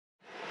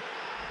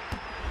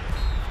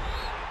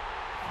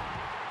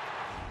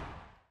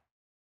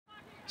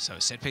So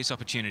a set-piece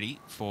opportunity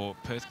for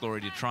Perth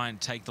Glory to try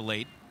and take the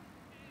lead.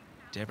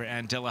 Deborah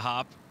Ann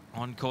Delaharp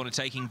on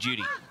corner-taking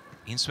duty.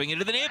 In swing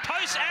into the near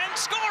post and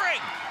scoring!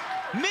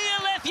 Mia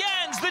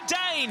Leth-Jans, the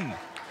Dane,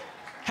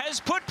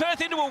 has put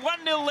Perth into a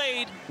 1-0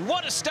 lead.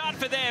 What a start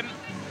for them.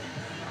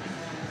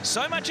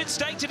 So much at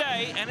stake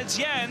today, and it's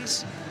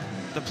Jans,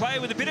 the player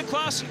with a bit of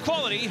class and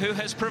quality, who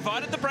has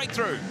provided the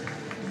breakthrough.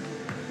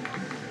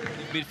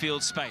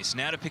 Midfield space,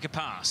 now to pick a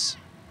pass.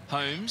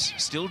 Holmes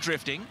still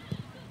drifting.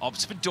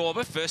 Opts for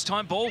Dorber,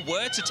 first-time ball.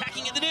 Wirtz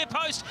attacking at the near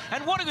post,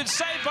 and what a good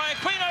save by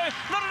Aquino.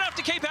 Not enough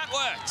to keep out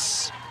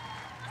Wirtz.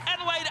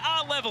 Adelaide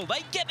are level.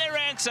 They get their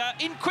answer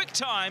in quick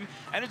time,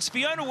 and it's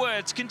Fiona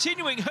Wirtz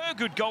continuing her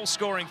good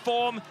goal-scoring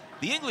form.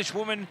 The English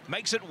woman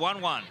makes it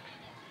 1-1.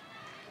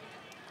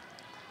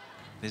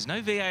 There's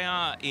no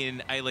VAR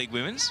in A-League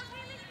Women's.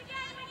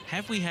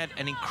 Have we had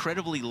an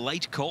incredibly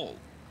late call?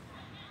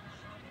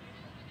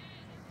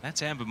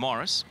 That's Amber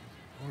Morris.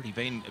 Already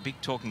been a big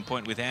talking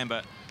point with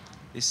Amber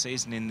this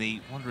season in the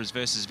Wanderers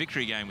versus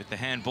Victory game with the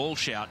handball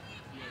shout.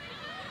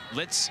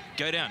 Let's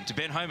go down to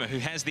Ben Homer, who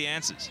has the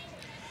answers.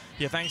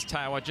 Yeah, thanks,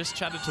 Tao. I just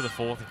chatted to the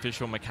fourth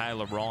official,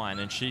 Michaela Ryan,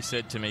 and she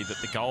said to me that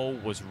the goal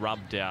was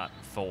rubbed out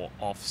for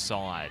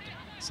offside.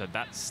 So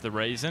that's the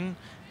reason.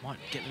 Might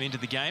get them into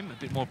the game a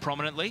bit more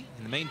prominently.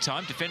 In the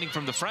meantime, defending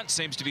from the front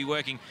seems to be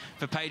working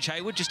for Paige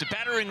Hayward. Just a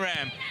battering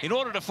ram in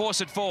order to force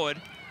it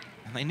forward.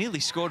 And they nearly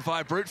scored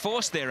via brute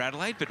force there,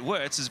 Adelaide, but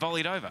Wirtz has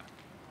volleyed over.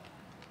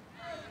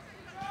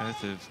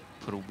 Perth have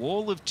put a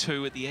wall of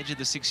two at the edge of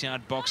the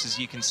 6-yard box, as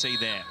you can see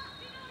there.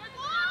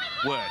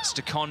 Wirtz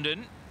to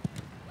Condon.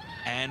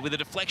 And with a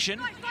deflection,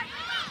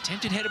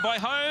 attempted header by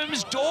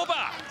Holmes,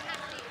 Dorber.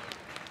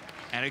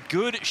 And a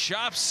good,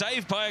 sharp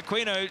save by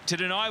Aquino to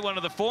deny one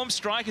of the form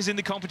strikers in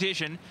the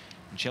competition.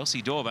 And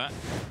Chelsea Dorber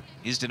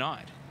is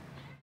denied.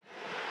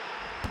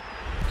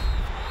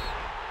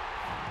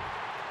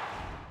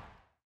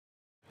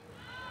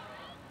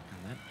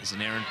 And that is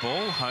an errant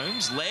ball.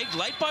 Holmes, legged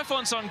late by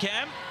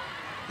Fonsoncam.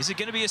 Is it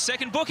going to be a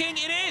second booking?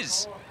 It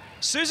is.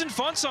 Susan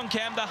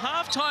Fonsoncam, the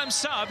half-time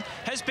sub,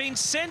 has been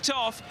sent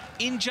off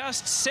in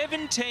just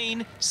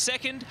 17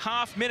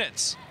 second-half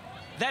minutes.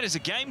 That is a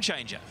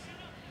game-changer.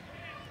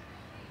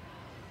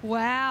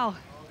 Wow,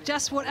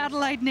 just what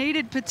Adelaide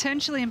needed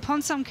potentially. And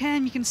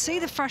Fonsoncam, you can see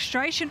the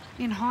frustration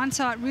in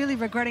hindsight, really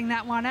regretting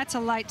that one. That's a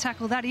late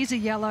tackle. That is a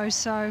yellow,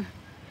 so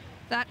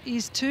that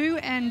is two,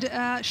 and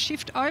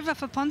shift over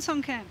for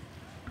Fonsoncam.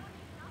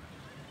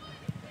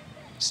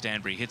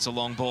 Stanbury hits a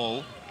long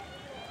ball.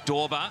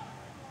 Dorber.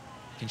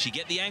 Can she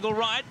get the angle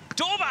right?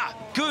 Dorber!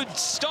 Good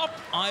stop.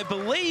 I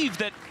believe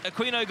that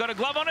Aquino got a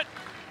glove on it,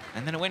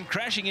 and then it went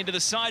crashing into the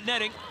side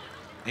netting.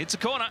 It's a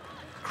corner.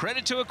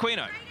 Credit to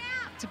Aquino.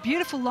 It's a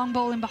beautiful long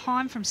ball in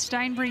behind from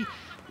Stanbury.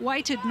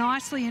 Weighted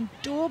nicely, and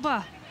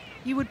Dorber,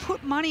 you would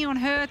put money on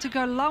her to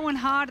go low and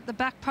hard at the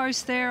back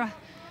post there.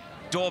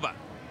 Dorber.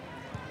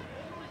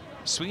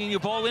 Swinging your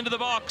ball into the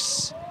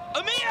box.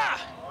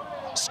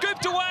 Amir!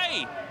 Scooped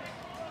away.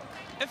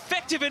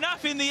 Effective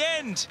enough in the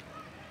end.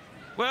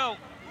 Well,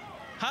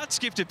 hard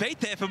skip to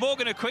beat there for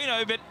Morgan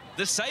Aquino, but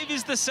the save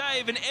is the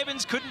save, and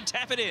Evans couldn't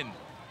tap it in.